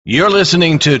You're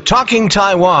listening to Talking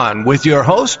Taiwan with your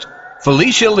host,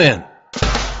 Felicia Lin.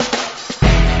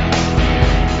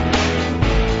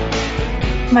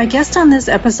 My guest on this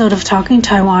episode of Talking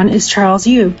Taiwan is Charles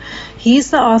Yu.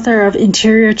 He's the author of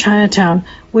Interior Chinatown,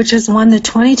 which has won the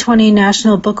 2020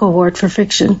 National Book Award for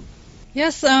Fiction.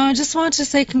 Yes, I just wanted to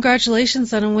say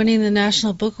congratulations on winning the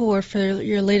National Book Award for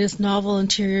your latest novel,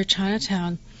 Interior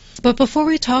Chinatown. But before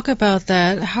we talk about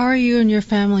that, how are you and your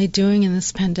family doing in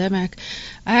this pandemic?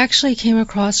 I actually came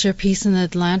across your piece in The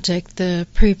Atlantic, The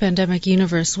Pre-Pandemic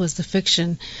Universe Was the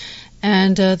Fiction.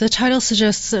 And the title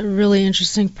suggests a really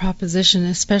interesting proposition,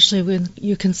 especially when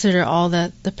you consider all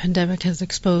that the pandemic has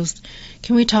exposed.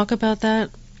 Can we talk about that?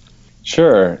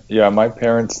 Sure. Yeah, my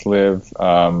parents live,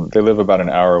 they live about an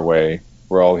hour away.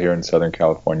 We're all here in Southern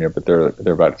California, but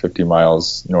they're about 50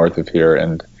 miles north of here.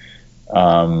 And,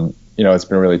 it's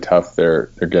been really tough. They're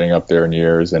getting up there in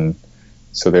years. And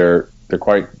so they're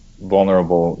quite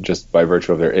vulnerable just by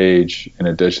virtue of their age. In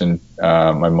addition,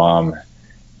 my mom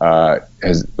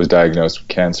was diagnosed with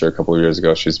cancer a couple of years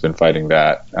ago. She's been fighting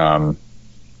that. And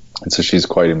so she's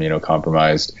quite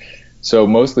immunocompromised. So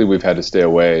mostly we've had to stay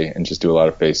away and just do a lot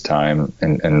of FaceTime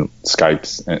and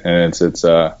Skypes. And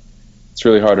it's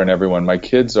really hard on everyone. My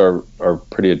kids are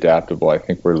pretty adaptable. I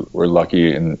think we're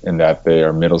lucky in that they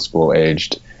are middle school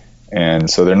aged. And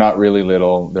so they're not really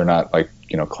little. They're not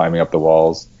climbing up the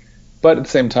walls. But at the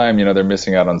same time, they're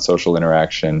missing out on social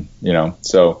interaction,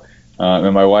 So,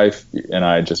 and my wife and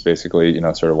I just basically,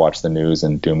 sort of watch the news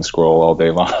and doom scroll all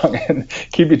day long and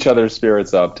keep each other's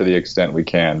spirits up to the extent we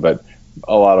can. But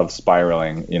a lot of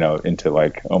spiraling,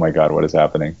 into oh my God, what is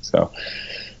happening? So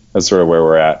that's sort of where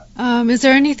we're at. Is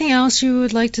there anything else you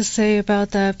would like to say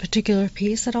about that particular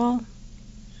piece at all?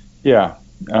 Yeah.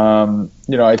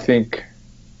 I think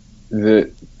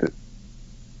the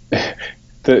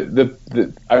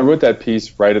I wrote that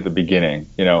piece right at the beginning.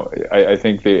 I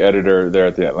think the editor there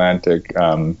at The Atlantic,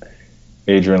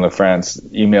 Adrian LaFrance,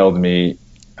 emailed me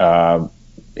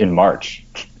in March.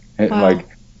 Wow.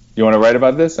 You want to write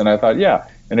about this? And I thought, yeah.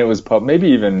 And it was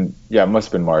it must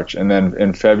have been March. And then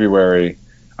in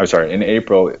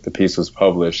April, the piece was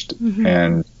published. Mm-hmm.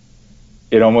 And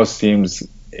it almost seems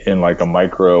in a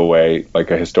micro way, like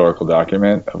a historical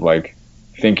document of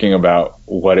thinking about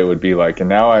what it would be like. And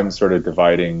now I'm sort of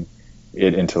dividing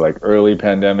it into early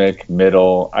pandemic,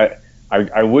 middle.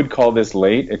 I would call this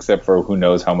late, except for who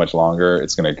knows how much longer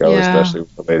it's going to go, especially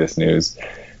with the latest news.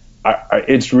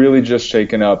 It's really just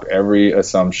shaken up every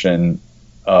assumption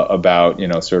about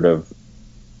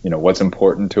what's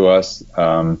important to us.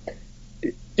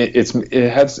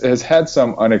 It has had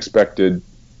some unexpected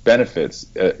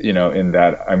benefits, in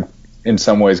that I'm in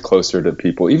some ways closer to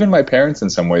people, even my parents in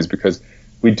some ways, because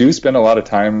we do spend a lot of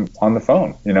time on the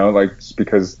phone.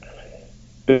 Because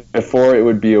before it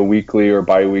would be a weekly or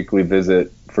bi-weekly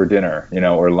visit for dinner,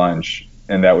 or lunch,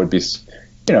 and that would be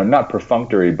not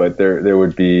perfunctory, but there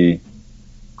would be,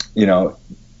 you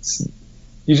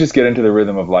just get into the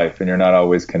rhythm of life and you're not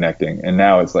always connecting. And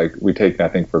now it's we take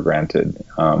nothing for granted.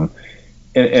 And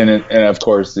of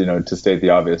course, to state the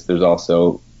obvious, there's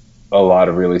also a lot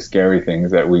of really scary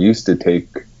things that we used to take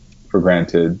for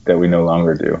granted that we no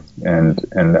longer do. And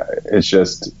it's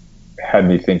just had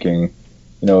me thinking,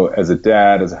 as a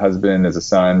dad, as a husband, as a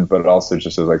son, but also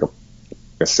just as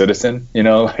a citizen,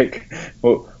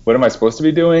 well, what am I supposed to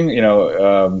be doing?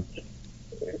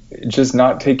 Just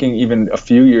not taking even a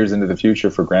few years into the future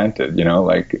for granted,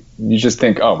 you just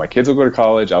think, oh, my kids will go to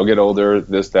college, I'll get older,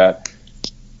 this, that.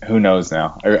 Who knows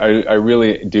now? I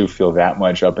really do feel that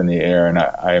much up in the air, and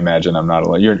I imagine I'm not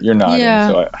alone. You're not,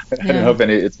 so I don't hope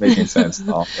it's making sense at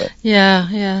all. But.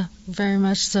 Yeah, very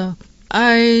much so.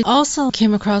 I also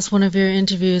came across one of your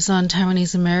interviews on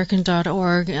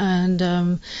TaiwaneseAmerican.org,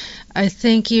 and I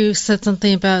think you said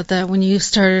something about that when you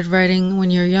started writing when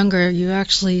you were younger, you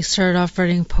actually started off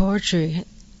writing poetry.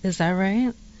 Is that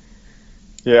right?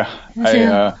 Yeah,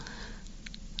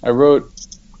 I wrote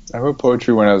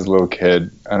poetry when I was a little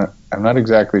kid. I'm not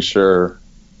exactly sure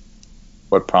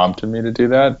what prompted me to do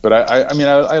that, but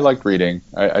I liked reading.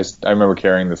 I remember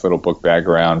carrying this little book bag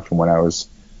around from when I was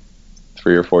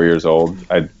 3 or 4 years old.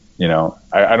 I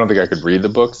don't think I could read the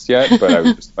books yet, but I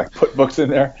would just put books in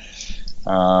there.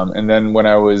 And then when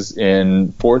I was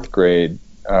in 4th grade,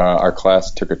 our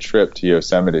class took a trip to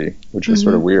Yosemite, which was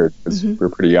sort of weird because we were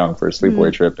pretty young for a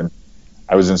sleepaway trip, and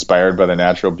I was inspired by the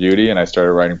natural beauty, and I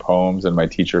started writing poems, and my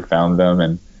teacher found them,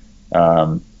 and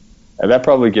that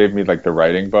probably gave me the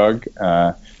writing bug.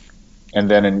 And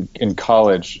then in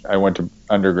college, I went to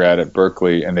undergrad at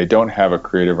Berkeley, and they don't have a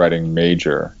creative writing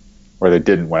major, or they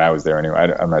didn't when I was there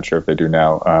anyway. I'm not sure if they do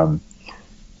now.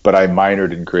 But I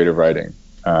minored in creative writing,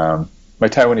 My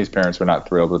Taiwanese parents were not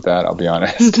thrilled with that, I'll be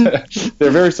honest.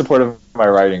 They're very supportive of my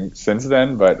writing since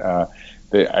then, but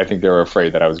I think they were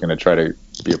afraid that I was going to try to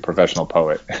be a professional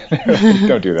poet.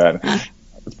 Don't do that.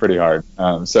 It's pretty hard.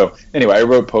 So anyway, I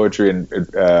wrote poetry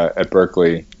at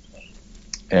Berkeley,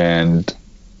 and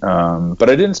but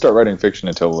I didn't start writing fiction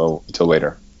until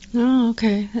later. Oh,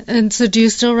 okay. And so do you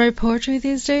still write poetry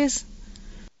these days?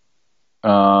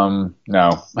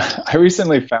 No. I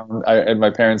recently found at my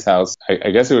parents' house,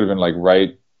 I guess it would have been like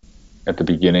right at the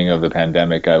beginning of the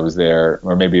pandemic. I was there,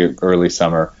 or maybe early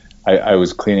summer. I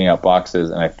was cleaning out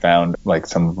boxes and I found like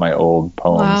some of my old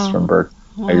poems from Berkeley.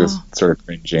 Wow. I was sort of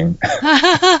cringing.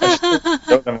 I should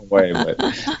throw them away, but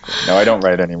no, I don't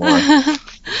write anymore.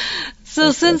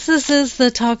 So since this is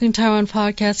the Talking Taiwan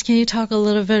podcast, can you talk a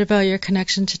little bit about your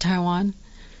connection to Taiwan?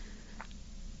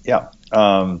 Yeah.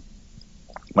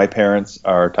 My parents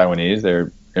are Taiwanese.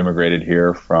 They're immigrated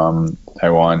here from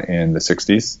Taiwan in the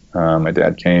 60s. My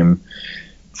dad came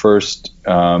first,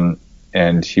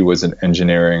 and he was an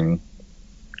engineering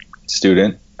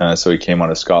student. So he came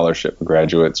on a scholarship, a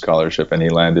graduate scholarship, and he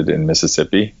landed in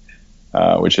Mississippi,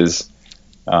 which is,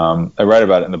 I write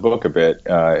about it in the book a bit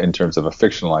in terms of a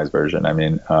fictionalized version. I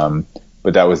mean,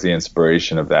 but that was the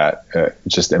inspiration of that,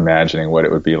 just imagining what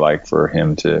it would be like for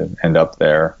him to end up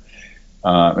there.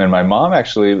 And my mom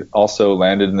actually also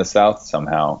landed in the South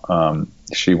somehow.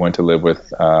 She went to live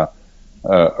with a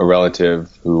relative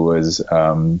who was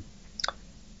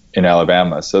in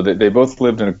Alabama. So they both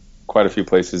lived in quite a few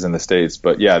places in the States.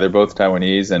 But yeah, they're both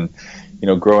Taiwanese. And, you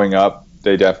know, growing up,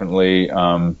 they definitely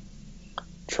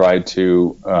tried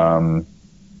to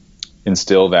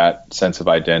instill that sense of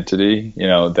identity, you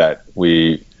know, that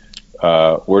we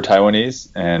were Taiwanese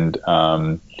and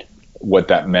what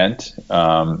that meant.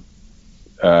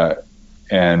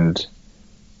 And,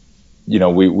 you know,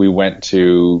 we went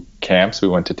to camps. We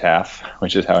went to TAF,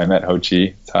 which is how I met Ho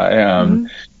Chi Tai.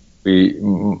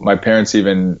 My parents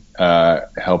even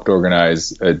helped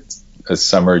organize a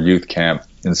summer youth camp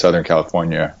in Southern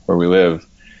California where we live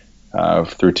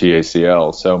through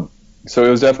TACL. So it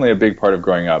was definitely a big part of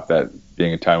growing up, that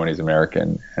being a Taiwanese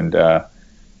American. And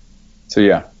so,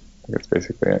 yeah, that's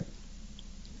basically it.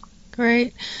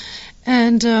 Great.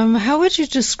 And how would you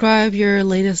describe your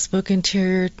latest book,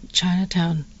 Interior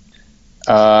Chinatown?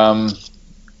 I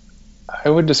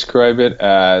would describe it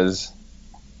as,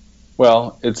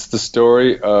 well, it's the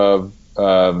story of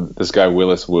this guy,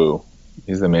 Willis Wu.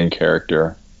 He's the main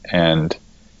character. And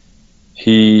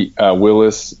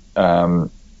Willis, when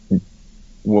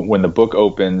the book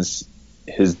opens,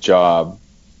 his job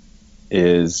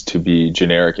is to be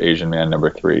generic Asian man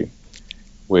number 3,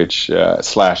 which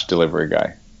 / delivery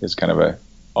guy. Is kind of a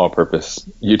all-purpose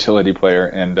utility player.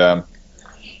 And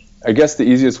I guess the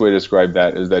easiest way to describe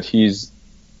that is that he's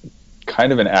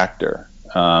kind of an actor.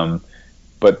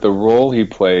 But the role he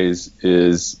plays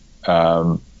is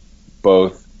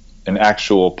both an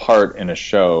actual part in a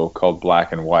show called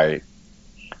Black and White.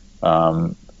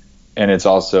 And it's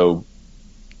also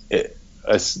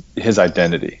his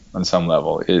identity on some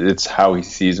level. It's how he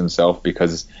sees himself,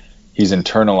 because he's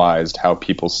internalized how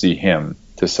people see him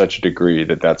to such a degree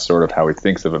that that's sort of how he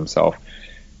thinks of himself.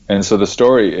 And so the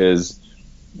story is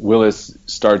Willis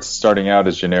starting out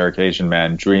as generic Asian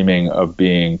man, dreaming of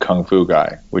being Kung Fu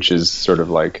guy, which is sort of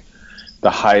like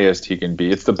the highest he can be.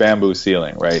 It's the bamboo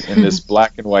ceiling, right? In this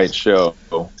Black and White show,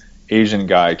 Asian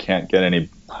guy can't get any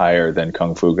higher than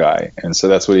Kung Fu guy. And so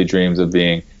that's what he dreams of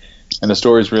being. And the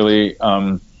story is really,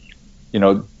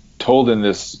 told in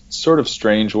this sort of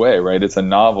strange way, right? It's a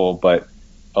novel, but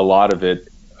a lot of it,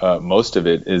 most of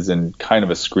it is in kind of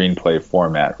a screenplay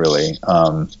format, really.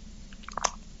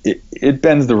 It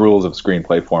bends the rules of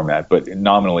screenplay format, but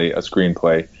nominally a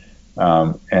screenplay.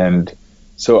 And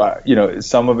so,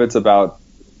 some of it's about,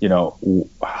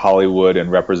 Hollywood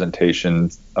and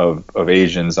representations of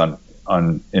Asians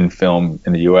in film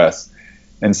in the U.S.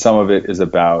 And some of it is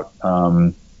about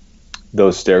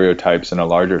those stereotypes in a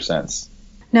larger sense.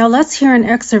 Now let's hear an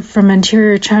excerpt from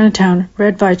Interior Chinatown,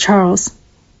 read by Charles.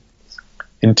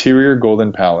 Interior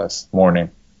Golden Palace, morning.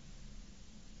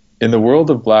 In the world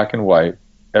of Black and White,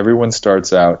 everyone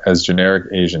starts out as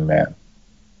generic Asian man.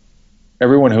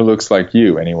 Everyone who looks like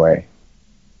you, anyway.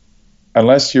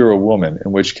 Unless you're a woman,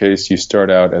 in which case you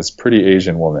start out as pretty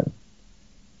Asian woman.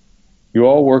 You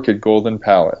all work at Golden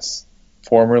Palace,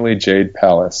 formerly Jade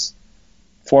Palace,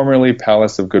 formerly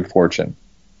Palace of Good Fortune.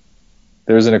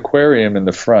 There's an aquarium in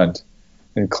the front,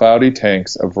 and cloudy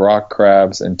tanks of rock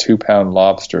crabs and 2-pound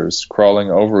lobsters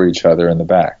crawling over each other in the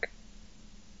back.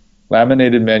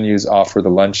 Laminated menus offer the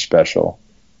lunch special,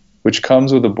 which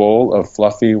comes with a bowl of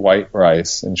fluffy white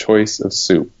rice and choice of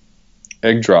soup,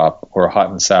 egg drop or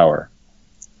hot and sour,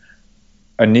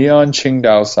 A neon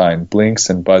Qingdao sign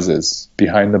blinks and buzzes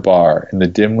behind the bar in the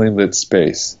dimly lit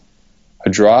space.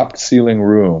 A dropped ceiling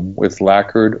room with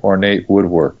lacquered ornate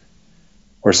woodwork,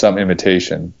 or some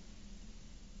imitation.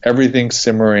 Everything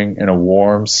simmering in a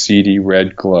warm, seedy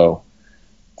red glow,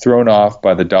 thrown off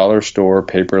by the dollar store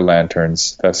paper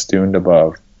lanterns festooned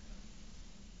above.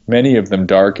 Many of them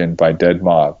darkened by dead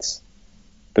moths,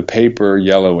 the paper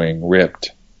yellowing,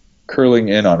 ripped, curling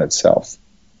in on itself.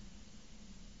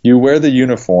 You wear the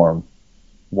uniform,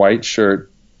 white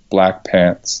shirt, black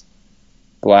pants,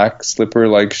 black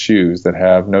slipper-like shoes that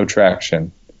have no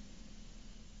traction.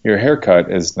 Your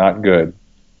haircut is not good,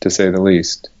 to say the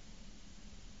least.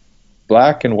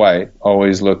 Black and white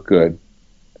always look good.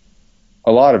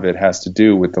 A lot of it has to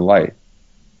do with the light.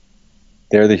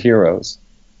 They're the heroes.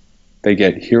 They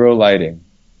get hero lighting,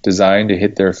 designed to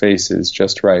hit their faces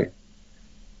just right.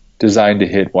 Designed to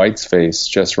hit White's face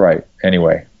just right,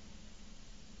 anyway.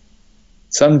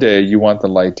 Someday you want the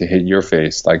light to hit your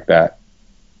face like that.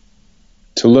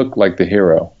 To look like the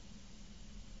hero.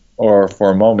 Or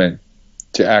for a moment,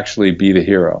 to actually be the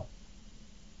hero.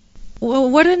 Well,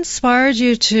 what inspired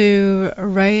you to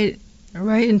write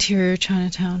Interior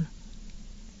Chinatown?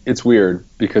 It's weird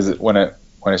because when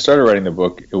I started writing the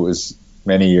book, it was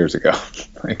many years ago,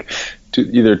 like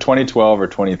either 2012 or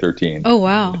 2013. Oh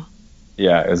wow!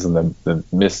 Yeah, it was in the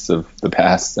mists of the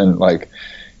past, and like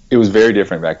it was very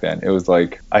different back then. It was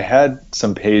like I had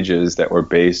some pages that were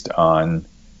based on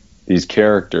these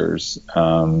characters,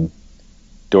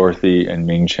 Dorothy and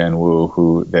Ming Chen Wu,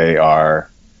 who they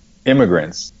are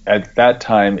immigrants. At that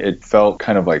time, it felt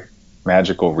kind of like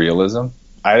magical realism.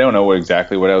 I don't know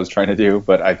exactly what I was trying to do,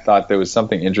 but I thought there was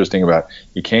something interesting about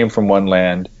you came from one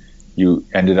land, you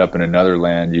ended up in another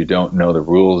land, you don't know the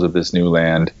rules of this new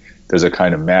land. There's a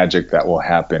kind of magic that will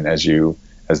happen as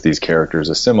these characters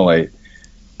assimilate.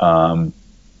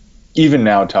 Even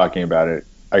now talking about it,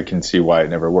 I can see why it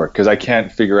never worked because I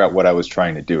can't figure out what I was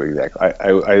trying to do exactly.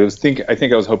 I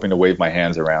think I was hoping to wave my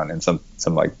hands around and some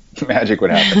like magic would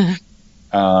happen.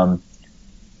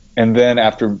 And then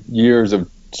after years of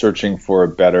searching for a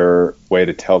better way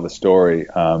to tell the story,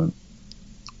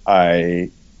 I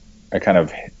kind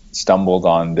of stumbled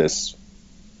on this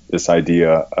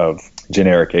idea of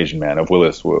generic Asian man, of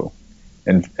Willis Wu,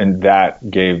 and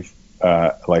that gave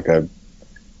like a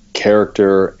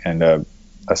character and a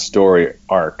story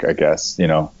arc, I guess,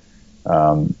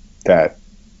 that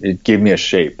it gave me a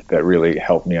shape that really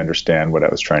helped me understand what I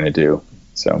was trying to do.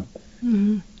 So.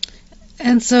 Mm-hmm.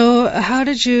 And so how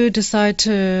did you decide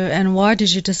to, and why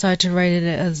did you decide to write it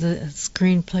as a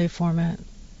screenplay format?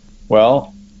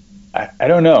 Well, I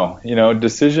don't know.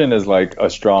 Decision is like a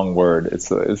strong word.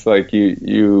 It's like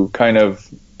you kind of,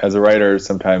 as a writer,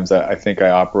 sometimes I think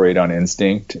I operate on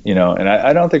instinct, and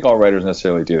I don't think all writers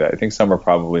necessarily do that. I think some are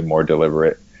probably more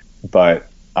deliberate. But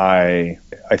I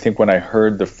think when I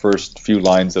heard the first few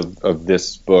lines of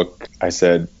this book, I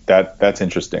said, that's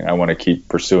interesting. I want to keep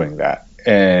pursuing that.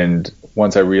 And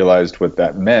once I realized what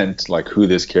that meant, like who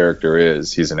this character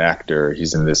is, he's an actor,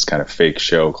 he's in this kind of fake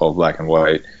show called Black and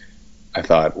White, I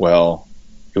thought, well,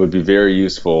 it would be very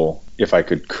useful if I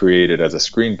could create it as a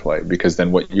screenplay, because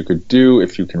then what you could do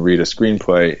if you can read a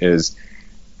screenplay is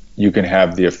you can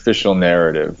have the official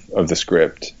narrative of the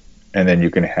script, and then you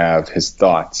can have his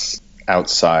thoughts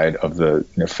outside of the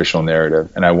official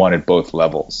narrative. And I wanted both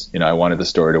levels. I wanted the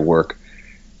story to work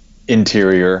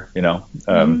interior,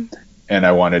 and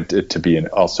I wanted it to be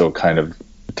also kind of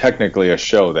technically a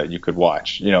show that you could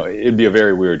watch. It'd be a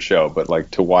very weird show, but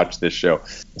like to watch this show.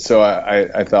 So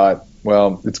I thought,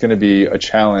 well, it's going to be a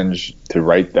challenge to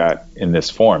write that in this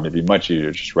form. It'd be much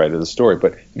easier to just write it as a story,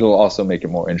 but it'll also make it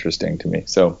more interesting to me.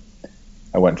 So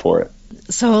I went for it.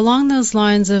 So along those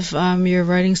lines of your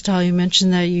writing style, you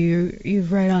mentioned that you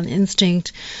write on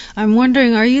instinct. I'm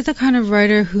wondering, are you the kind of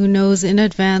writer who knows in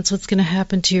advance what's going to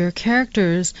happen to your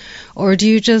characters, or do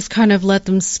you just kind of let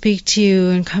them speak to you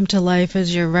and come to life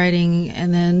as you're writing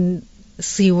and then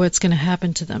see what's going to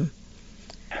happen to them?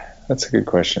 That's a good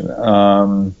question.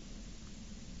 A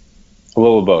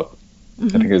little of both, I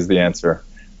think is the answer.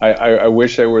 I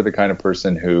wish I were the kind of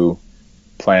person who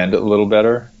planned a little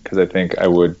better, because I think I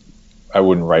wouldn't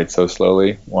write so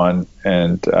slowly, one,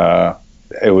 and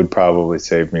it would probably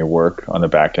save me work on the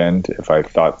back end if I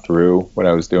thought through what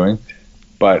I was doing.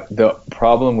 But the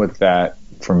problem with that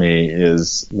for me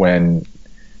is when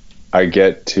I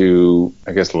get to,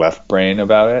 I guess, left brain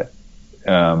about it,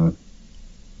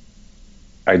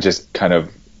 I just kind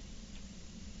of,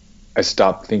 I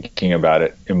stop thinking about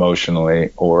it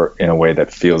emotionally or in a way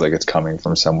that feels like it's coming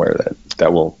from somewhere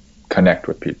that will connect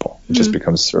with people. It just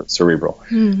becomes cerebral.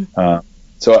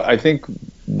 So I think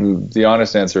the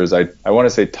honest answer is I want to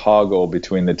say toggle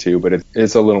between the two, but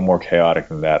it's a little more chaotic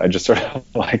than that. I just sort of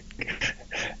like,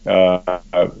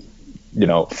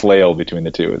 flail between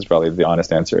the two is probably the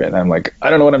honest answer. And I'm like, I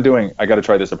don't know what I'm doing. I got to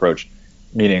try this approach,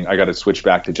 meaning I got to switch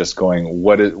back to just going,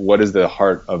 what is the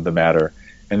heart of the matter?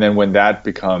 And then when that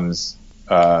becomes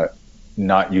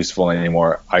not useful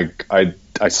anymore,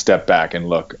 I step back and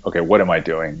look, okay, what am I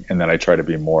doing? And then I try to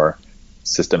be more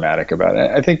systematic about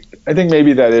it. I think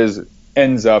maybe that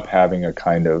ends up having a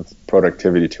kind of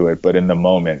productivity to it, but in the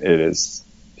moment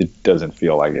it doesn't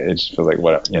feel like it. It just feels like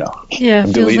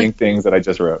I'm deleting things that I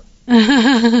just wrote.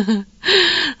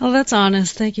 Well, that's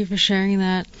honest. Thank you for sharing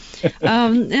that.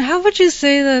 How would you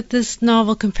say that this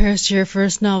novel compares to your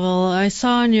first novel? I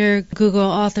saw on your Google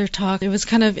author talk, it was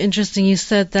kind of interesting. You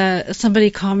said that somebody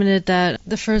commented that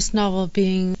the first novel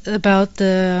being about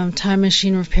the time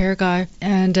machine repair guy,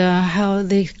 and how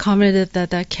they commented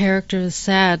that character is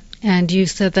sad. And you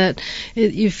said that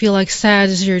you feel like sad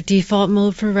is your default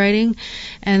mode for writing,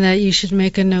 and that you should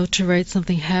make a note to write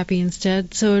something happy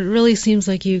instead. So it really seems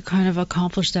like you kind of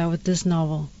accomplished that with this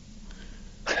novel.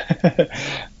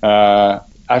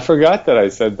 I forgot that I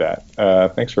said that.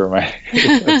 Thanks for reminding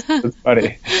me. That's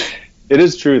funny. It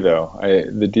is true, though.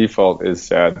 The default is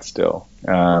sad still.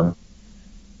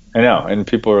 I know, and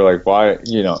people are like, why?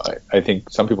 I think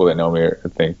some people that know me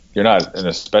think you're not an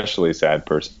especially sad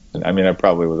person. I mean, I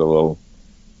probably was a little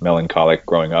melancholic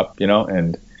growing up,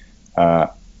 and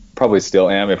probably still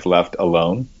am if left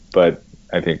alone. But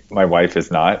I think my wife is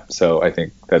not, so I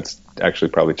think that's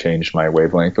actually probably changed my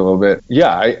wavelength a little bit.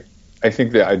 Yeah, I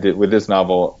think that I did with this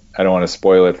novel. I don't want to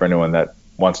spoil it for anyone that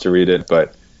wants to read it,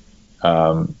 but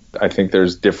I think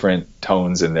there's different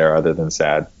tones in there other than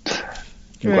sad.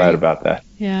 I'm glad about that.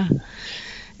 Yeah.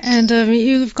 And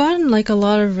you've gotten like a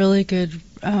lot of really good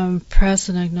press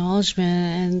and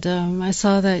acknowledgement, and I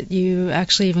saw that you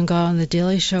actually even got on The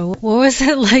Daily Show. What was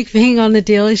it like being on The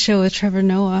Daily Show with Trevor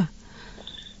Noah?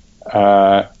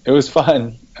 It was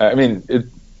fun. I mean,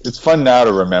 it's fun now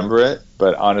to remember it,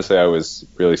 but honestly, I was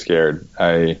really scared.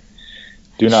 I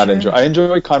do not enjoy. I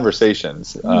enjoy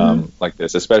conversations like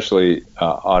this, especially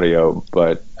audio,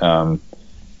 but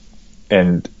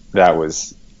and that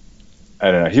was,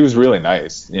 I don't know, he was really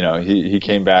nice. He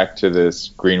came back to this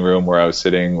green room where I was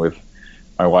sitting with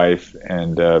my wife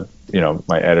and,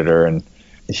 my editor, and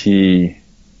he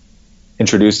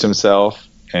introduced himself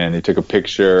and he took a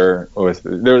picture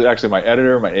there was actually my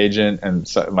editor, my agent, and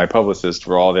my publicist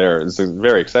were all there. It's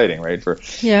very exciting, right?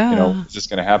 What's just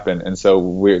going to happen. And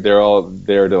so they're all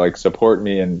there to like support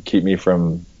me and keep me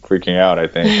from freaking out, I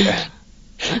think.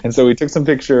 And so we took some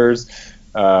pictures,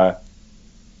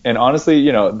 and honestly,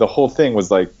 the whole thing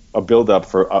was like a build-up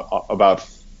for about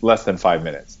less than 5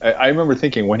 minutes. I remember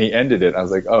thinking when he ended it, I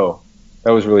was like, oh,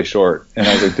 that was really short. And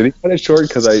I was like, did he cut it short?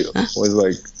 Because I was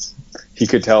like, he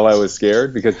could tell I was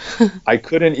scared because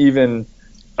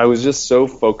I was just so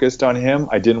focused on him.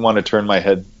 I didn't want to turn my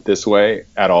head this way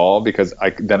at all because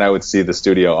then I would see the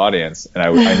studio audience, and I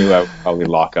knew I would probably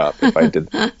lock up if I did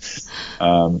that.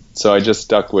 So I just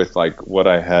stuck with like what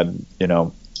I had,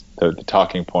 the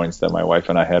talking points that my wife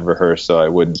and I had rehearsed, so I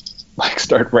wouldn't like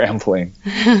start rambling,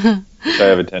 which I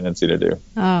have a tendency to do.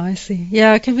 Oh, I see.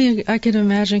 Yeah, I could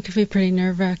imagine it could be pretty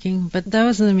nerve-wracking, but that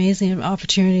was an amazing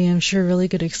opportunity. I'm sure really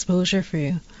good exposure for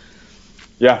you.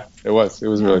 Yeah, it was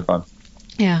really fun.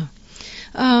 Yeah.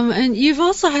 And you've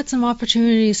also had some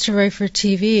opportunities to write for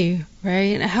TV,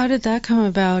 right? How did that come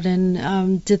about,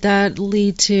 and did that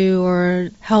lead to or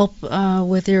help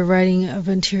with your writing of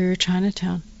Interior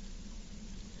Chinatown?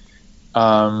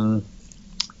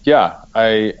 Yeah,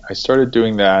 I started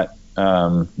doing that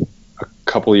a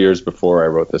couple of years before I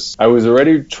wrote this. I was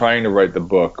already trying to write the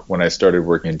book when I started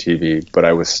working in TV, but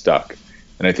I was stuck.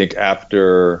 And I think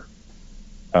after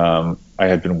I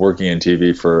had been working in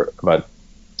TV for about,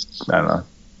 I don't know,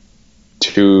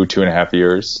 two and a half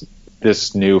years,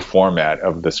 this new format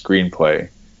of the screenplay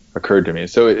occurred to me.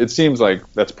 So it seems like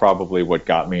that's probably what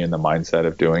got me in the mindset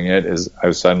of doing it, is I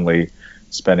was suddenly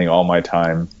spending all my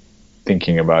time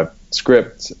thinking about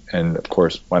scripts, and of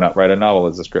course, why not write a novel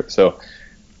as a script? So,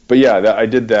 but yeah, I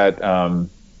did that.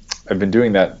 I've been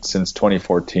doing that since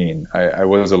 2014. I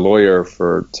was a lawyer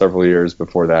for several years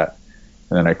before that,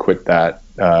 and then I quit that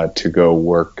to go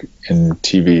work in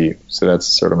TV. So that's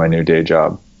sort of my new day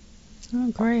job.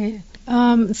 Oh, great.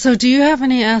 So do you have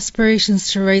any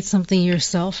aspirations to write something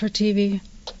yourself for TV?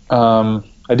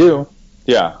 I do,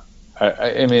 yeah.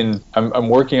 I mean, I'm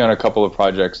working on a couple of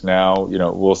projects now.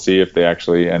 We'll see if they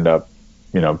actually end up,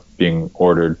 being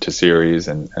ordered to series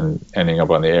and ending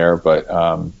up on the air. But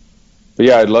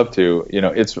yeah, I'd love to.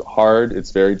 It's hard.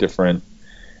 It's very different.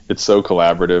 it's so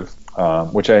collaborative,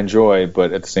 which I enjoy,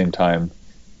 but at the same time,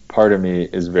 part of me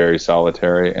is very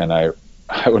solitary, and I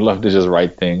would love to just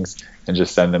write things and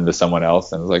just send them to someone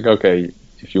else. And it's like, okay,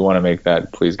 if you want to make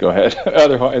that, please go ahead.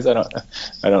 Otherwise,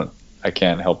 I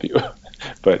can't help you.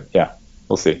 But yeah,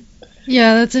 we'll see.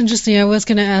 Yeah, that's interesting. I was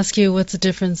going to ask you what's the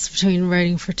difference between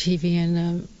writing for TV and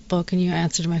a book, and you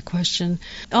answered my question.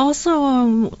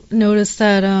 Also, noticed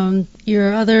that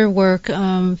your other work,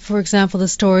 for example, the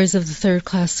stories of the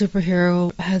third-class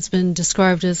superhero, has been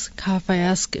described as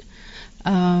Kafkaesque,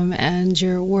 and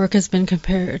your work has been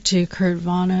compared to Kurt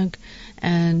Vonnegut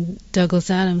and Douglas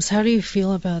Adams. How do you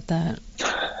feel about that?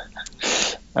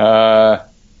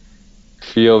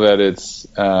 Feel that it's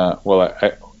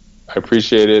I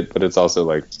appreciate it, but it's also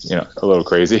like, a little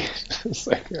crazy. It's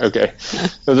like, okay,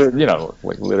 those are,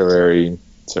 like literary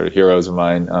sort of heroes of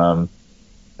mine.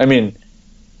 I mean,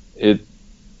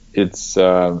 it's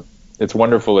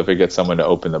wonderful if it gets someone to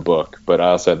open the book, but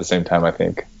also at the same time, I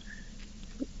think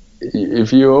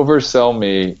if you oversell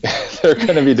me, they're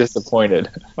going to be disappointed.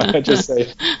 I just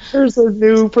say, here's a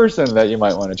new person that you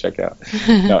might want to check out.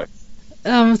 No.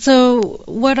 So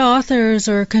what authors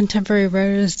or contemporary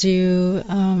writers do you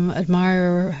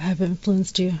admire or have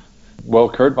influenced you? Well,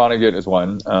 Kurt Vonnegut is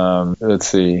one. Let's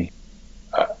see.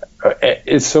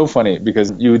 It's so funny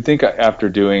because you would think after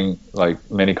doing like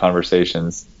many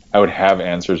conversations, I would have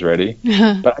answers ready.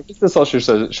 But I guess this also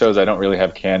shows I don't really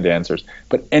have canned answers.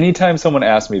 But anytime someone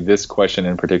asks me this question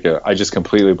in particular, I just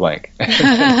completely blank.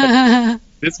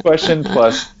 This question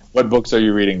plus what books are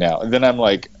you reading now? And then I'm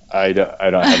like, I don't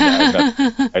have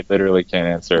that. I literally can't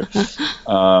answer.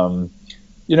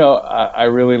 I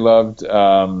really loved,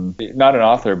 not an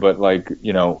author, but like,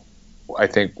 I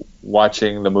think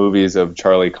watching the movies of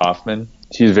Charlie Kaufman,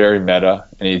 he's very meta,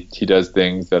 and he does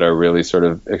things that are really sort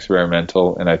of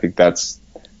experimental. And I think that's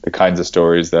the kinds of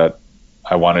stories that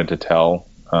I wanted to tell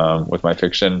with my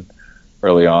fiction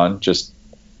early on. Just,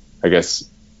 I guess,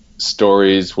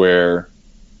 stories where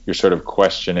you're sort of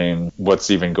questioning what's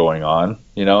even going on.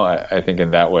 I think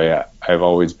in that way, I've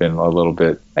always been a little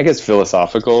bit, I guess,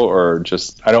 philosophical, or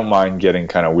just, I don't mind getting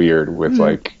kind of weird with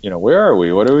like, where are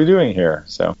we? What are we doing here?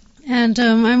 So. And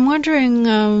I'm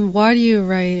wondering, why do you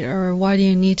write, or why do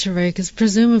you need to write? Because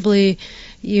presumably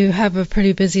you have a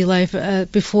pretty busy life.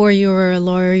 Before you were a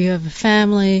lawyer, you have a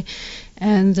family.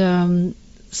 And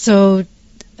so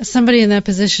somebody in that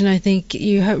position, I think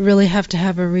you really have to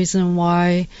have a reason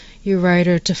why you write,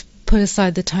 or to put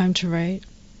aside the time to write.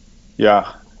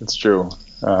 Yeah, it's true.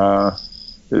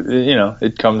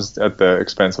 It comes at the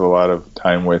expense of a lot of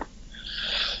time with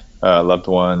loved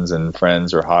ones and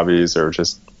friends, or hobbies, or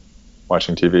just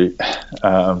watching TV.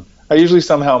 I usually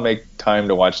somehow make time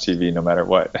to watch TV no matter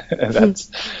what. And that's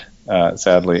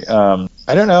sadly. I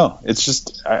don't know. It's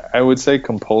just, I would say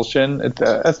compulsion.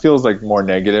 That feels like more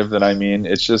negative than I mean.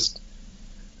 It's just,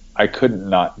 I couldn't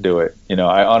not do it.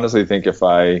 I honestly think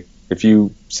if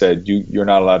you said you're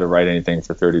not allowed to write anything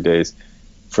for 30 days,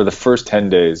 for the first 10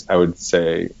 days, I would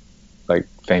say, like,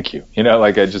 thank you.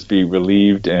 Like I'd just be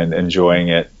relieved and enjoying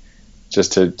it,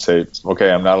 just to say, okay,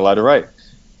 I'm not allowed to write.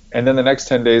 And then the next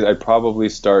 10 days, I'd probably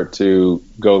start to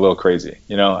go a little crazy.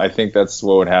 I think that's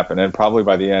what would happen. And probably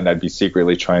by the end, I'd be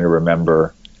secretly trying to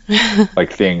remember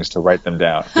like things to write them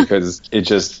down, because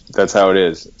that's how it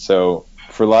is. So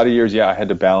for a lot of years, I had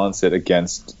to balance it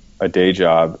against a day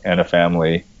job and a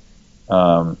family.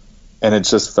 And it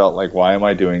just felt like, why am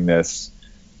I doing this?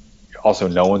 Also,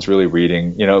 no one's really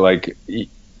reading, like,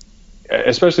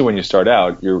 especially when you start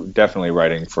out, you're definitely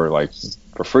writing for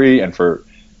free and for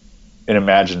an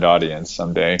imagined audience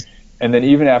someday. And then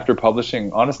even after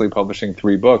publishing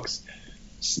 3 books,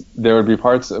 there would be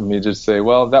parts of me just say,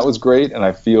 well, that was great, and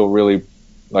I feel really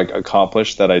like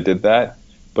accomplished that I did that.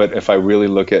 But if I really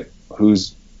look at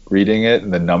who's reading it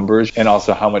and the numbers, and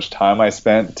also how much time I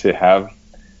spent to have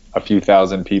a few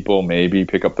thousand people maybe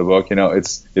pick up the book,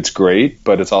 it's great,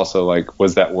 but it's also like,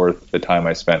 was that worth the time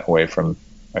I spent away from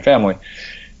my family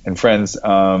and friends?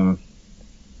 And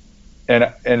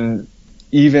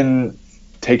even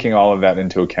taking all of that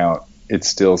into account, it's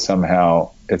still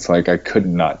somehow, it's like I could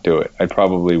not do it. I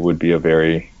probably would be a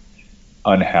very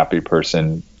unhappy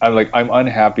person. I'm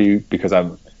unhappy because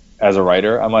as a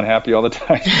writer, I'm unhappy all the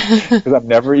time because I'm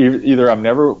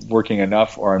never working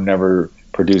enough, or I'm never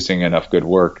producing enough good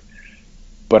work.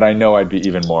 But I know I'd be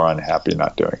even more unhappy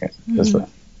not doing it.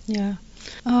 Yeah.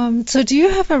 So do you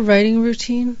have a writing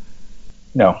routine?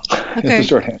 No, okay. It's a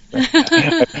short answer.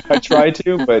 I try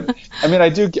to, but I mean, I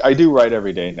do write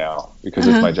every day now because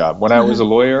it's my job. When I was a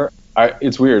lawyer,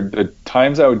 it's weird. The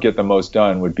times I would get the most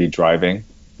done would be driving,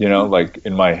 like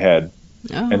in my head,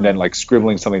 and then like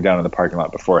scribbling something down in the parking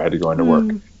lot before I had to go into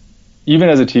work. even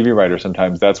as a TV writer,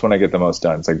 sometimes that's when I get the most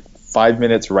done. It's like 5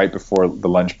 minutes right before the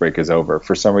lunch break is over.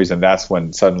 For some reason, that's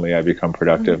when suddenly I become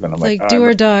productive, and I'm like, do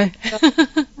or die. Yeah.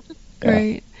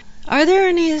 Great. Are there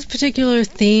any particular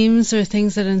themes or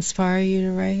things that inspire you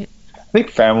to write? I think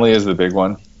family is the big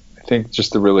one. I think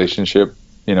just the relationship,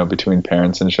 between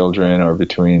parents and children, or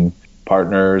between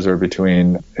partners, or I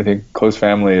think close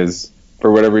family is,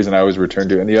 for whatever reason, I always return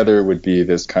to. And the other would be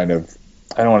this kind of,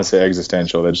 I don't want to say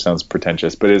existential, that just sounds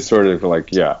pretentious, but it's sort of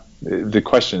like, the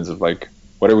questions of like,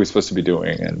 what are we supposed to be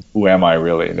doing, and who am I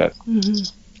really?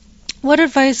 What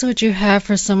advice would you have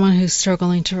for someone who's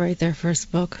struggling to write their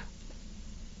first book?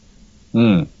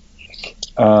 I'm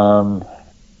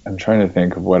trying to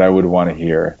think of what I would want to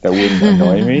hear that wouldn't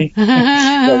annoy me.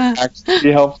 That would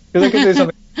actually help. Because I could say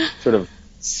something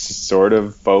sort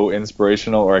of faux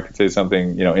inspirational, or I could say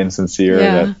something, insincere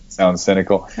that sounds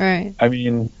cynical. Right. I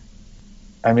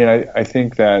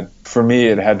think that for me,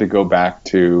 it had to go back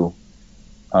to,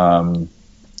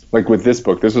 like with this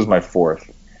book, this was my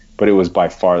fourth, but it was by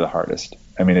far the hardest.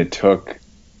 It took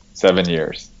 7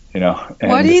 years, And,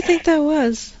 why do you think that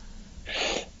was?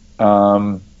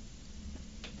 A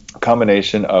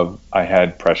combination of, I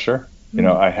had pressure.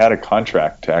 I had a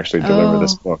contract to actually deliver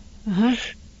this book. Uh-huh.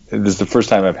 This is the first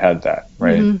time I've had that,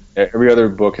 right? Mm-hmm. Every other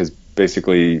book has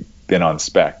basically been on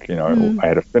spec. I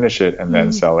had to finish it and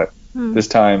then sell it. Mm-hmm. This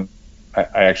time, I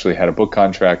actually had a book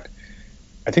contract.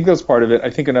 I think that was part of it. I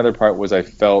think another part was I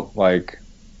felt like,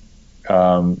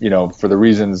 for the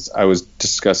reasons I was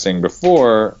discussing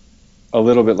before, a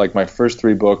little bit like my first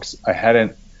 3 books, I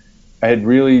had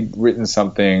really written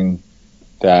something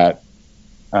that,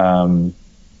 for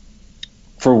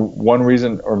one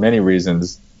reason or many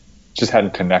reasons, just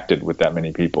hadn't connected with that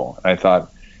many people. And I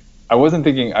thought, I wasn't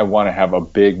thinking I want to have a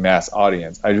big mass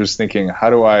audience. I was just thinking, how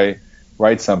do I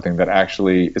write something that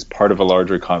actually is part of a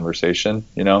larger conversation,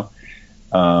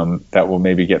 that will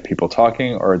maybe get people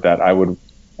talking, or that I would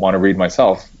want to read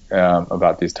myself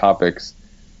about these topics.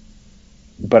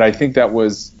 But I think that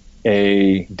was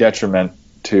a detriment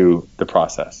to the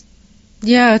process.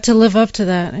 Yeah, to live up to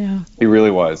that. Yeah, it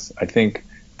really was. I think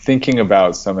thinking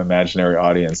about some imaginary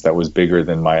audience that was bigger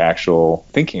than my actual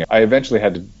thinking, I eventually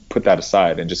had to put that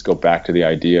aside and just go back to the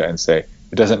idea and say,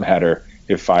 it doesn't matter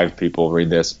if 5 people read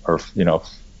this, or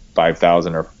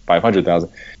 5,000 or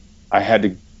 500,000. I had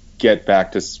to get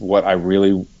back to what I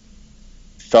really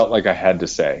felt like I had to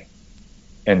say,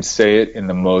 and say it in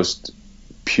the most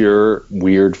pure,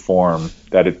 weird form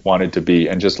that it wanted to be,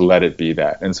 and just let it be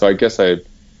that. And so I guess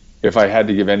if I had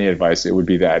to give any advice, it would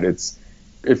be that. It's,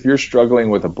 if you're struggling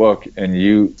with a book and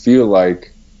you feel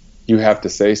like you have to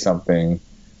say something,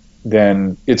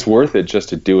 then it's worth it just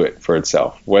to do it for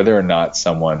itself, whether or not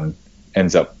someone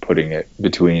ends up putting it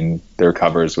between their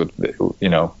covers with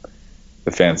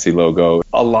the fancy logo.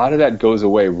 A lot of that goes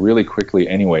away really quickly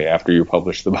anyway after you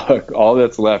publish the book. All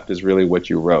that's left is really what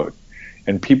you wrote.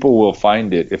 And people will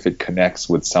find it if it connects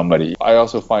with somebody. I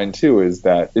also find, too, is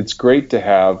that it's great to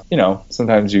have,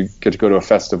 sometimes you get to go to a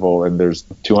festival and there's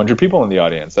 200 people in the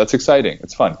audience. That's exciting.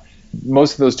 It's fun.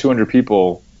 Most of those 200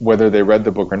 people, whether they read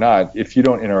the book or not, if you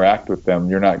don't interact with them,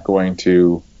 you're not going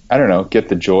to, get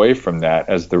the joy from that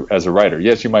as a writer.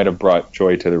 Yes, you might have brought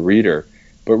joy to the reader,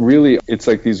 but really it's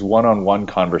like these one-on-one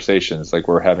conversations like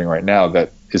we're having right now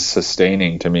that is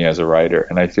sustaining to me as a writer.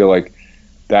 And I feel like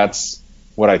that's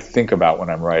what I think about when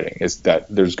I'm writing, is that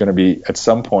there's going to be, at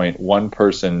some point, one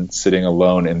person sitting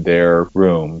alone in their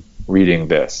room reading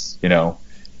this,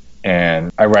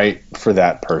 and I write for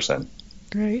that person.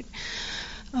 Great.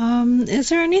 Is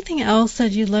there anything else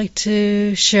that you'd like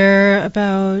to share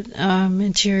about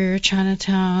Interior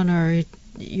Chinatown or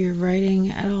your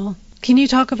writing at all? Can you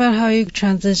talk about how you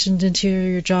transitioned into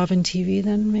your job in TV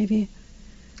then, maybe?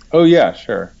 Oh, yeah,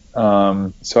 sure.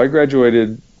 So I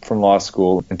graduated from law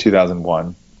school in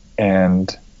 2001,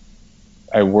 and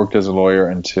I worked as a lawyer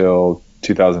until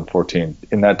 2014.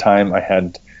 In that time, I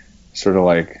had sort of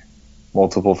like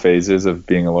multiple phases of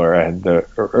being a lawyer. I had the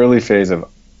early phase of,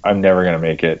 I'm never going to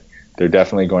make it. They're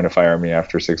definitely going to fire me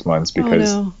after 6 months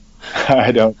because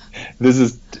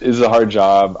this is a hard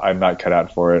job. I'm not cut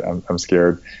out for it. I'm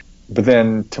scared. But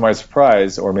then, to my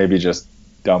surprise, or maybe just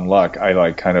dumb luck,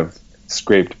 I kind of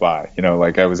scraped by.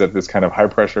 I was at this kind of high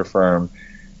pressure firm,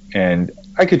 and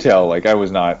I could tell I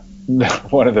was not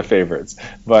one of the favorites,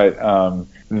 but I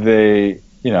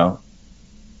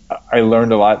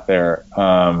learned a lot there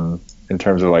in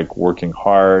terms of working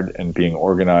hard and being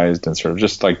organized and sort of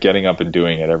just getting up and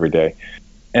doing it every day.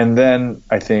 And then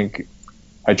I think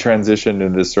I transitioned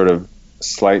into this sort of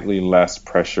slightly less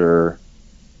pressure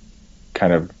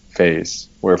kind of phase,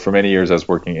 where for many years I was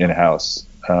working in-house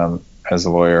as a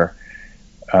lawyer.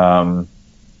 And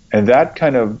that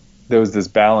kind of, there was this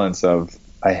balance of,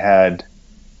 I had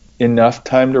enough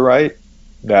time to write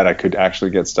that I could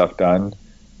actually get stuff done,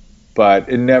 but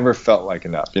it never felt like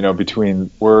enough,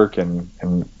 between work and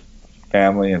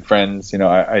family and friends,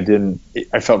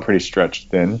 I felt pretty stretched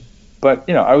thin, but,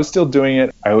 I was still doing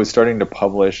it. I was starting to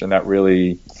publish, and that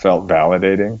really felt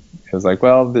validating. It was like,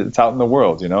 well, it's out in the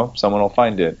world, someone will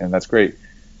find it, and that's great.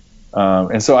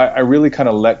 And so I really kind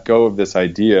of let go of this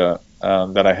idea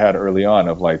that I had early on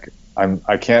of like,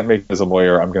 I can't make it as a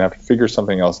lawyer. I'm going to have to figure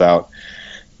something else out.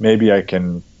 Maybe I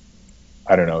can,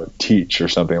 I don't know, teach or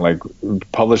something, like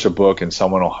publish a book and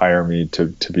someone will hire me to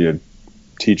be a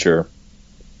teacher,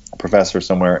 a professor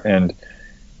somewhere. And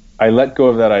I let go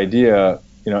of that idea,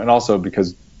 and also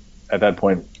because at that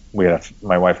point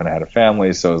my wife and I had a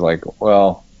family. So I was like,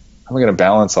 well, how am I going to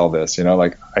balance all this?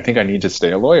 Like, I think I need to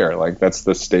stay a lawyer. Like, that's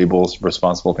the stable,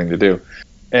 responsible thing to do.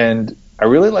 And I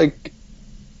really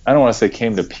I don't want to say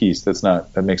came to peace.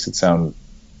 That makes it sound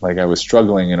like I was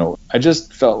struggling. I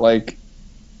just felt like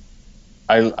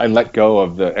I let go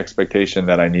of the expectation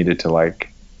that I needed to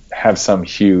have some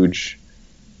huge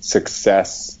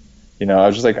success. I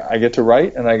was just like, I get to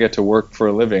write and I get to work for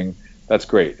a living. That's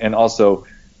great. And also,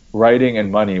 writing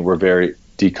and money were very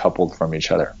decoupled from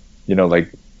each other.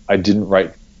 I didn't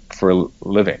write for a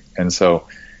living. And so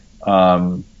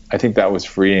I think that was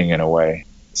freeing in a way.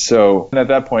 So at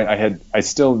that point, I had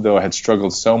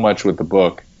struggled so much with the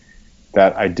book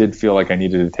that I did feel like I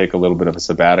needed to take a little bit of a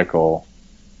sabbatical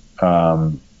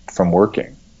from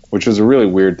working, which was a really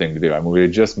weird thing to do. I mean, we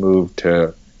had just moved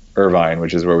to Irvine,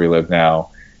 which is where we live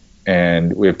now,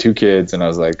 and we have 2 kids, and I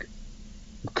was like,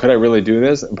 could I really do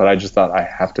this? But I just thought, I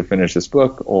have to finish this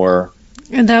book, or...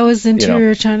 And that was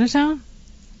Interior Chinatown?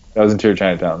 That was Interior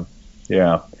Chinatown,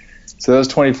 yeah. So that was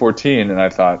 2014, and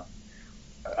I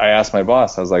asked my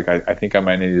boss, I was like, I think I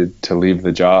might need to leave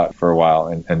the job for a while,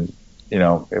 and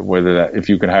if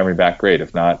you can hire me back, great.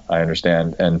 If not, I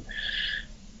understand. And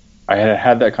I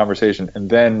had that conversation, and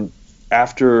then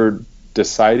after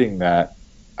deciding that,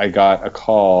 I got a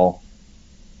call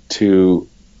to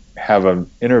have an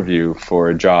interview for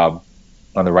a job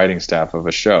on the writing staff of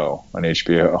a show on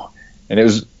HBO. And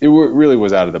it really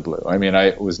was out of the blue. I mean,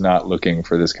 I was not looking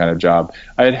for this kind of job.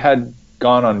 I had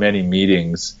gone on many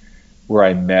meetings where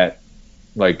I met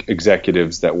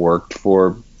executives that worked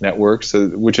for networks,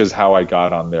 which is how I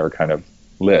got on their kind of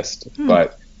list.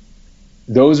 But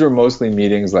those are mostly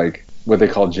meetings like what they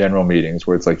call general meetings,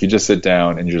 where it's like you just sit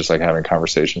down and you're just having a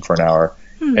conversation for an hour,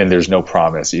 and there's no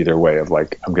promise either way of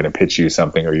I'm going to pitch you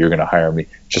something or you're going to hire me.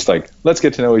 Just let's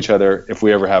get to know each other. If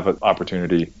we ever have an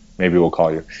opportunity, maybe we'll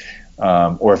call you.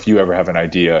 Or if you ever have an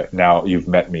idea, now you've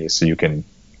met me, so you can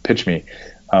pitch me.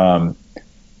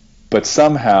 But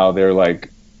somehow they're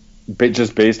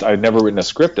just based, I'd never written a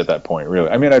script at that point, really.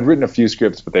 I mean, I'd written a few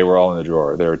scripts, but they were all in the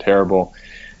drawer. They were terrible.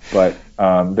 But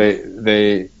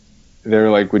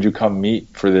they're like, would you come meet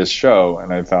for this show?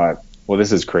 And I thought, well,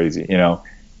 this is crazy.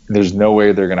 There's no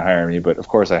way they're going to hire me, but of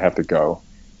course I have to go.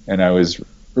 And I was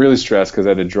really stressed because I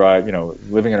had to drive,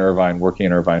 living in Irvine, working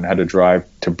in Irvine, I had to drive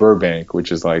to Burbank,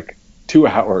 which is 2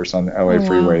 hours on the LA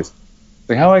freeways.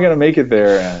 How am I going to make it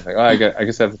there? And I was like, I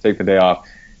guess I have to take the day off.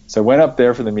 So I went up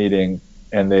there for the meeting,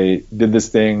 and they did this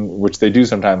thing, which they do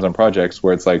sometimes on projects,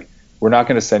 where it's we're not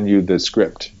going to send you the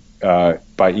script by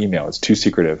email. It's too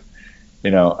secretive.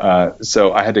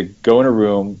 So I had to go in a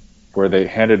room where they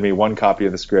handed me one copy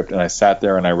of the script, and I sat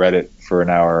there and I read it for an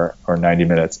hour or 90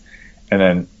 minutes. And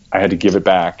then I had to give it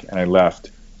back, and I left.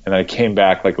 And then I came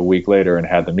back a week later and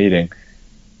had the meeting,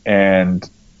 and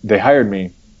they hired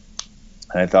me.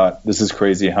 And I thought, this is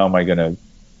crazy. How am I going to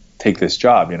take this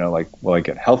job? Will I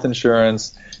get health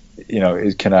insurance?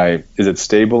 Is it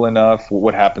stable enough?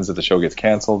 What happens if the show gets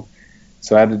canceled?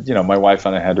 So I had to, my wife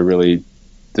and I had to really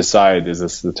decide, is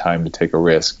this the time to take a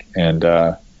risk? And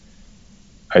I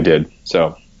did.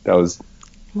 So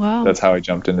that's how I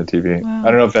jumped into TV. Wow. I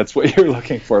don't know if that's what you're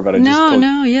looking for, but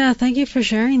yeah. Thank you for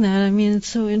sharing that. I mean, it's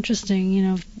so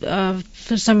interesting,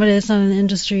 for somebody that's not in the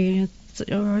industry, it's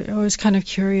always kind of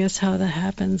curious how that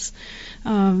happens.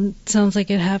 Sounds like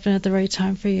it happened at the right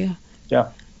time for you.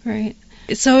 Yeah. Right.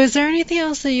 So is there anything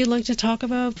else that you'd like to talk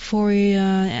about before we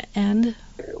end?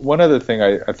 One other thing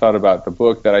I thought about the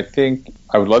book that I think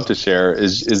I would love to share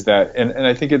is that, and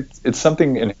I think it's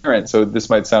something inherent, so this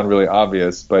might sound really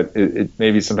obvious, but it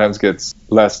maybe sometimes gets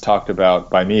less talked about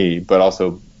by me, but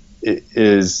also it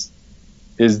is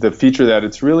the feature that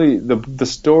it's really, the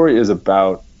story is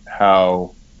about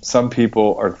how some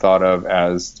people are thought of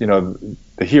as, the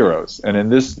heroes. And in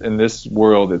this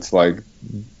world, it's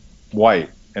white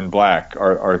and black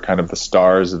are kind of the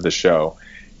stars of the show.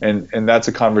 And that's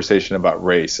a conversation about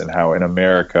race and how in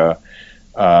America,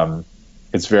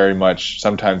 it's very much,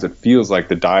 sometimes it feels like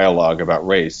the dialogue about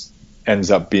race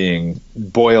ends up being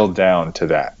boiled down to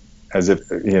that, as if,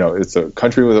 it's a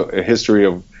country with a history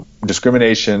of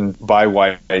discrimination by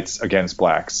whites against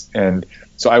blacks. And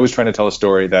so I was trying to tell a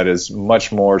story that is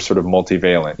much more sort of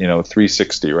multivalent,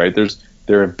 360, right?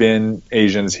 There have been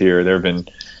Asians here. There have been,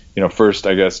 first,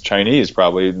 I guess, Chinese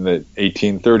probably in the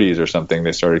 1830s or something,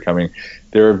 they started coming.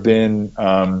 There have been,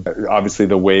 obviously,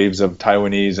 the waves of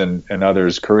Taiwanese and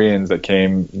others, Koreans that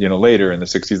came, later in the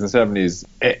 60s and 70s.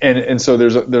 And so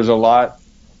there's a lot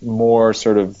more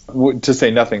sort of, to say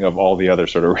nothing of all the other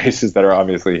sort of races that are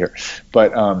obviously here.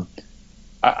 But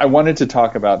I wanted to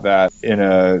talk about that in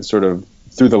a sort of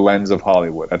through the lens of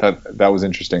Hollywood. I thought that was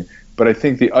interesting. But I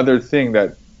think the other thing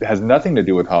that has nothing to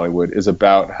do with Hollywood is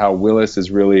about how Willis is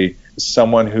really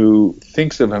someone who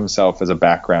thinks of himself as a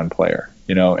background player,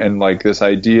 and like this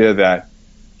idea that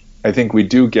I think we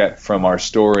do get from our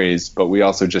stories, but we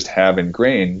also just have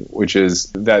ingrained, which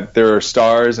is that there are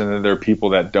stars and then there are people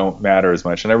that don't matter as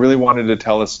much. And I really wanted to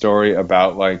tell a story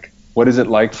about, like, what is it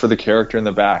like for the character in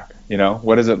the back?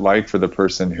 What is it like for the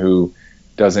person who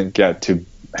doesn't get to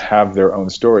have their own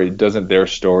story? Doesn't their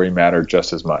story matter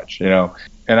just as much?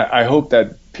 And I hope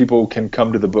that people can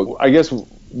come to the book. I guess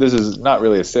this is not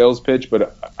really a sales pitch,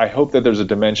 but I hope that there's a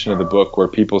dimension of the book where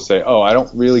people say, oh, I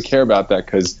don't really care about that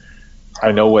because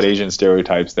I know what Asian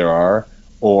stereotypes there are,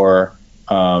 or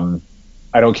I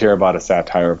don't care about a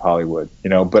satire of Hollywood,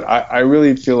 But I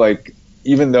really feel like,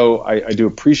 even though I do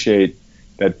appreciate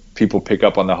that people pick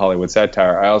up on the Hollywood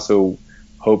satire, I also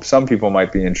hope some people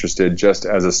might be interested just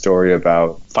as a story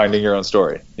about finding your own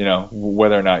story,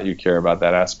 whether or not you care about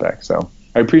that aspect. So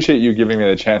I appreciate you giving me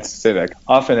the chance to say that.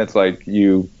 Often it's like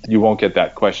you won't get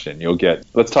that question. You'll get,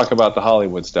 let's talk about the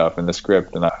Hollywood stuff and the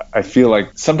script. And I feel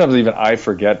like sometimes even I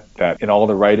forget that in all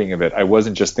the writing of it, I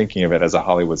wasn't just thinking of it as a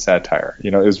Hollywood satire.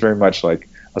 It was very much like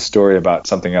a story about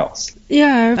something else.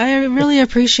 Yeah, I really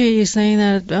appreciate you saying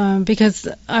that because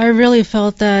I really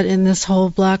felt that in this whole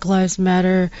Black Lives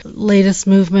Matter latest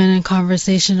movement and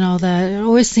conversation and all that, it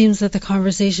always seems that the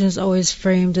conversation is always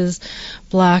framed as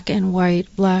black and white,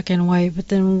 but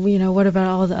then, what about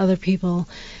all the other people?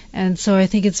 And so I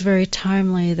think it's very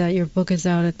timely that your book is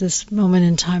out at this moment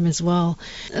in time as well.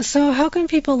 So how can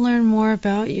people learn more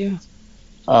about you?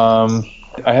 I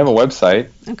have a website.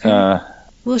 Okay.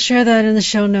 We'll share that in the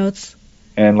show notes.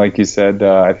 And like you said,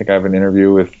 I think I have an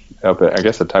interview with, at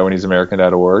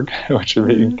TaiwaneseAmerican.org, which would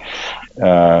be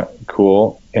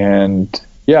cool. And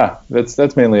yeah,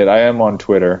 that's mainly it. I am on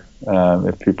Twitter.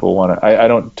 If people want to, I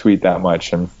don't tweet that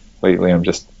much, and lately I'm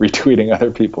just retweeting other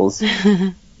people's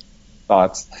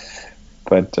thoughts.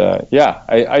 But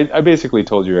I basically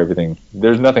told you everything.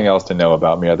 There's nothing else to know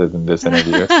about me other than this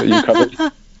interview. So you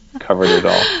covered it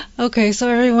all. Okay, so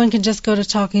everyone can just go to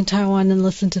Talking Taiwan and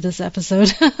listen to this episode.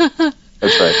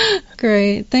 That's right.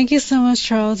 Great. Thank you so much,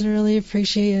 Charles. I really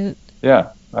appreciate it.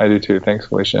 Yeah, I do too. Thanks,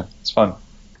 Felicia. It's fun.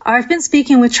 I've been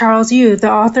speaking with Charles Yu,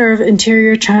 the author of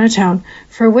Interior Chinatown,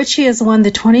 for which he has won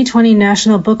the 2020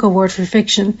 National Book Award for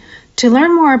Fiction. To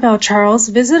learn more about Charles,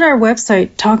 visit our website,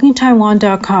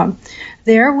 talkingtaiwan.com.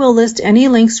 There, we'll list any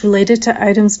links related to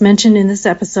items mentioned in this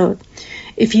episode.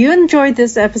 If you enjoyed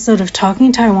this episode of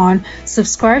Talking Taiwan,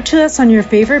 subscribe to us on your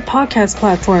favorite podcast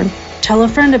platform, tell a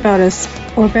friend about us,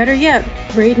 or better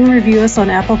yet, rate and review us on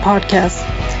Apple Podcasts.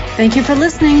 Thank you for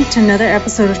listening to another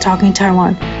episode of Talking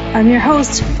Taiwan. I'm your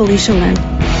host, Felicia Lin.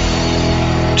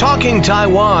 Talking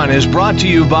Taiwan is brought to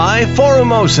you by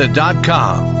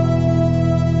Forumosa.com.